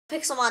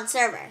Pixelmon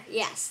server.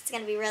 Yes, it's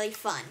gonna be really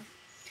fun.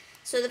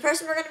 So the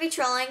person we're gonna be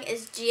trolling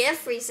is GF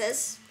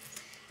Freezes,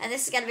 and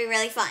this is gonna be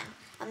really fun.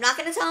 I'm not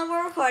gonna tell him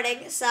we're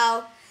recording,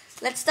 so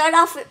let's start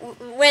off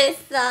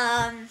with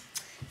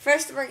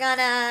first we're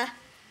gonna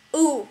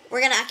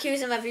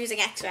accuse him of using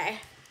Xray.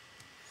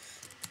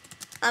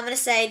 I'm gonna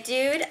say,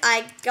 dude,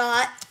 I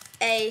got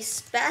a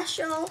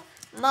special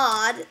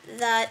mod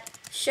that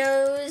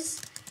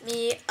shows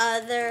me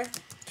other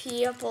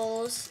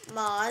people's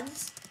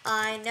mods.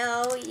 I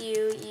know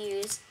you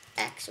use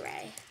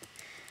Xray.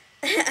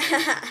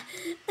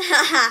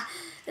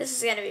 This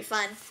is gonna be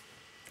fun.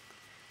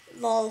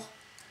 Lol.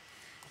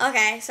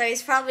 Okay, so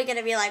he's probably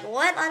gonna be like,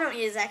 what? I don't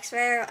use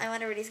Xray. I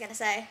wonder what he's gonna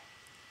say.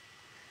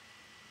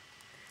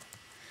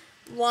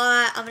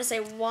 Why? I'm gonna say,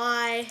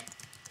 why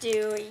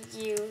do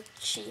you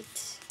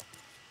cheat?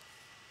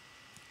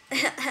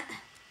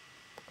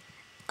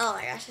 Oh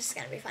my gosh, this is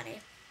gonna be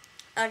funny.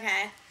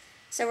 Okay,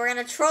 so we're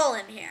gonna troll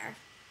him here.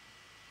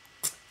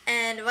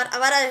 And what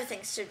other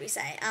things should we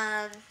say?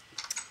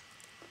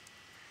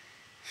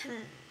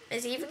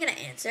 Is he even gonna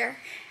answer?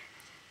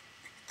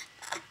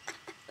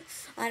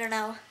 I don't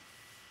know.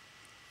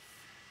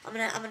 I'm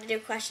gonna do a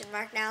question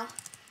mark now.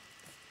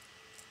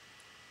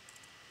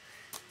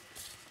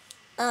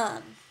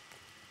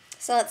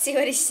 So let's see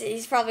what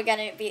he's probably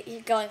gonna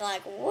be going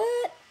like,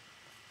 what?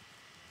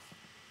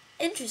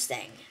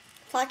 Interesting.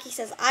 Flocky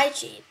says I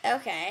cheat.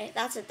 Okay,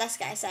 that's what this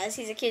guy says.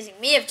 He's accusing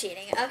me of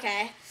cheating.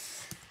 Okay.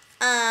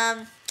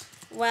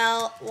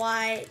 Well,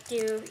 why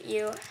do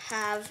you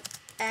have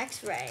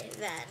Xray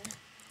then?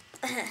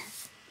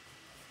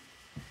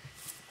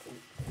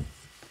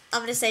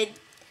 I'm gonna say,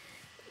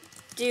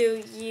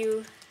 do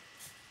you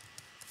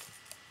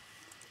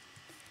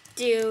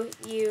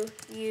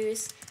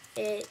use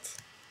it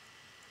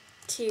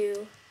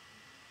to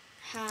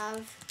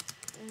have?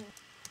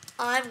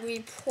 I'm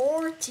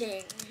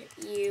reporting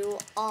you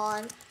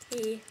on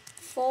the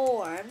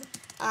forum.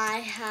 I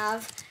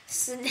have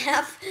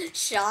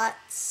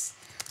snapshots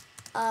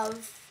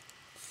of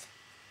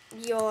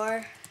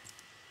your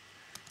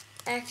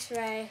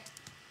Xray,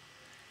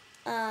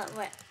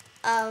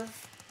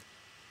 of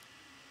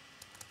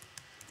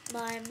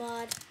my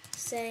mod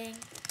saying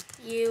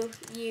you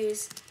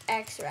use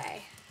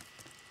Xray.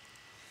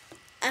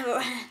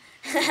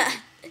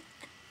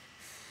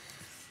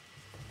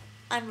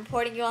 I'm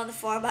reporting you on the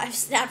forum. I have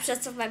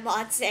snapshots of my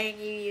mod saying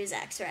you use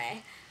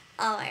Xray.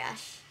 Oh my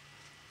gosh.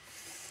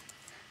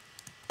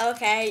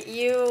 Okay,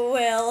 you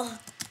will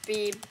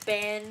be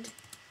banned.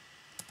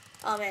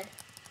 Oh man.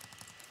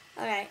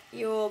 Okay,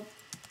 you will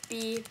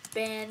be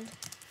banned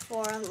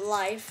for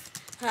life.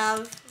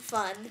 Have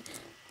fun.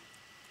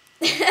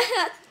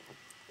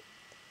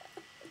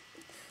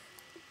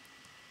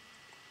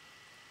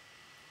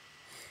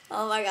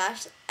 Oh my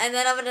gosh. And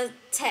then I'm gonna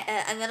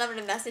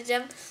message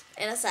him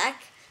in a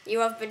sec.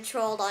 You have been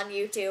trolled on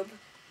YouTube.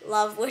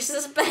 Love,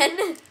 wishes,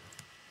 Ben.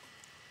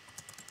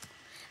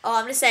 Oh,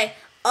 I'm gonna say,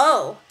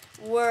 oh,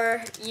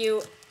 were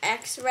you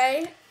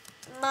Xray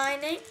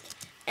mining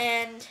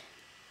and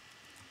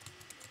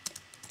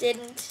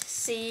didn't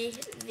see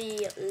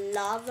the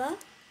lava?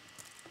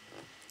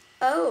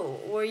 Oh,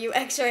 were you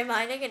Xray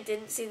mining and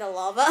didn't see the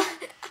lava?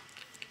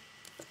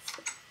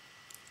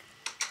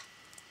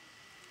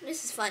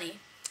 This is funny.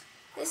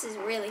 This is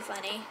really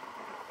funny.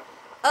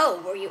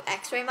 Oh, were you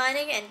Xray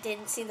mining and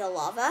didn't see the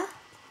lava?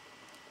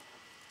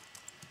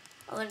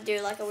 I'm gonna do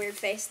like a weird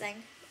face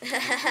thing.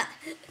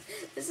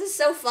 This is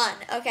so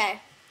fun. Okay.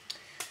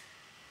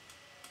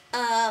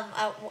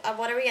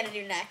 What are we gonna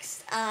do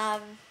next?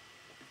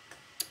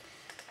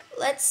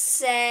 Let's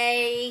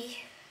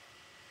say,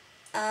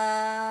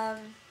 how's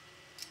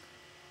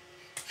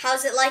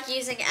it like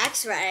using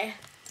Xray?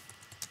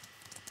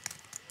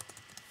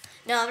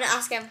 No, I'm gonna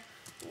ask him,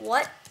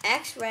 what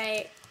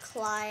Xray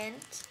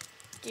client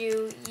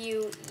do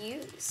you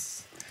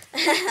use?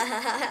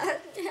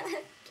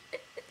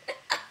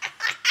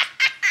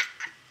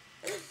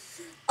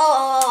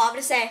 Oh, I'm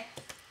gonna say,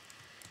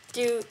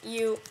 do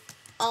you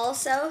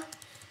also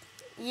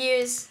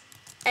use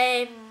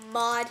a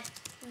mod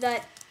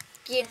that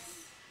gives?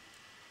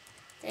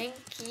 Think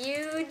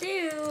you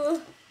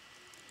do.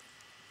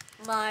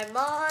 My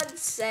mod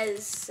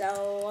says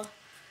so.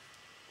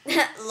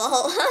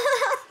 Lol.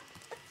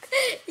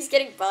 He's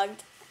getting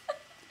bugged.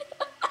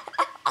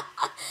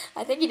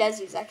 I think he does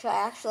use Xray,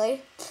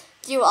 actually.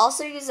 Do you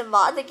also use a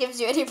mod that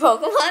gives you any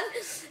Pokemon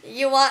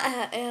you want?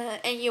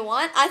 And you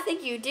want? I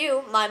think you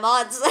do. My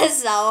mod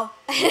says so.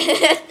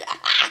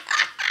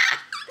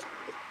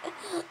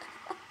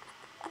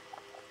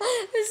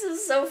 This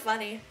is so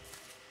funny.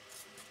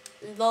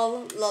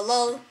 Lol, lol,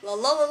 lol, lol,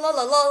 lol,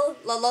 lol,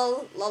 lol,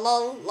 lol,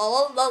 lol,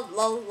 lol,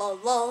 lol,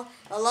 lol,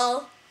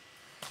 lol.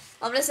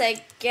 I'm gonna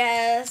say,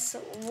 guess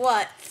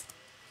what?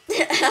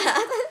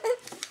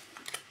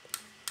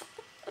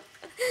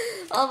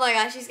 Oh my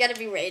gosh, he's gonna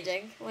be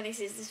raging when he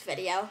sees this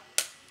video.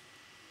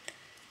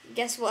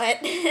 Guess what?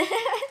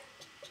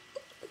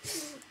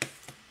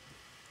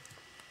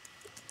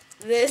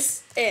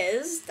 This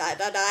is ...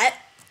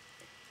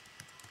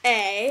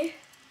 a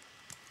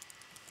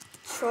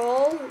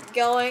troll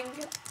going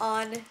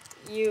on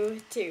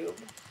YouTube.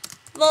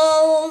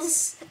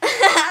 Lols.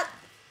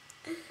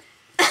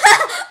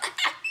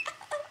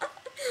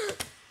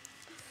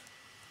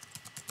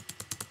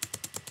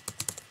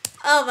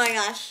 Oh my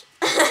gosh.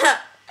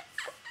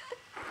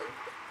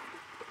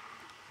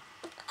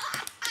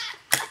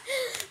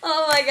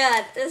 Oh my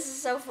god, this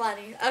is so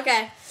funny.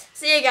 Okay,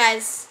 see you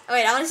guys. Oh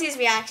wait, I want to see his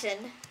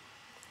reaction.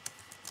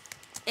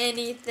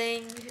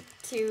 Anything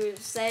to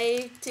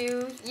say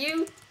to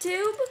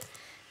YouTube?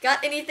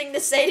 Got anything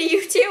to say to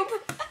YouTube?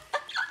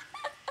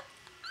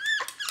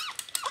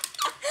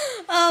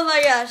 Oh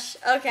my gosh,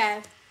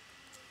 okay.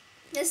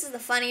 This is the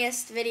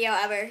funniest video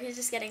ever. He's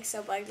just getting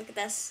so bugged. Look at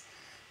this.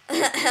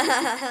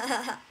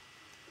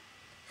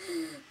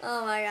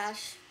 Oh my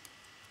gosh.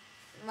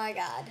 My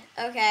god.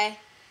 Okay.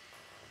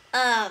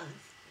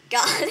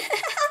 God.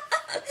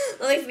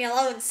 Leave me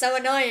alone. It's so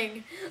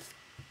annoying.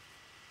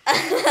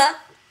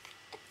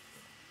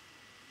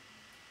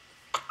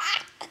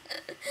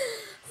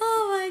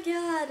 Oh my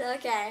god.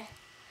 Okay.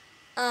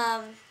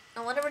 I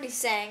wonder what he's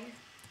saying.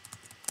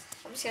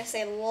 I'm just gonna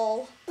say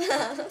lol.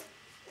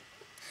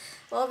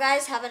 Well,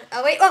 guys, haven't.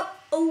 Oh wait.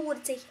 Oh,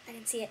 what did it say? I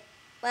didn't see it.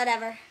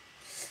 Whatever.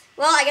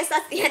 Well, I guess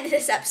that's the end of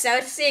this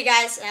episode. See you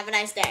guys, and have a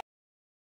nice day.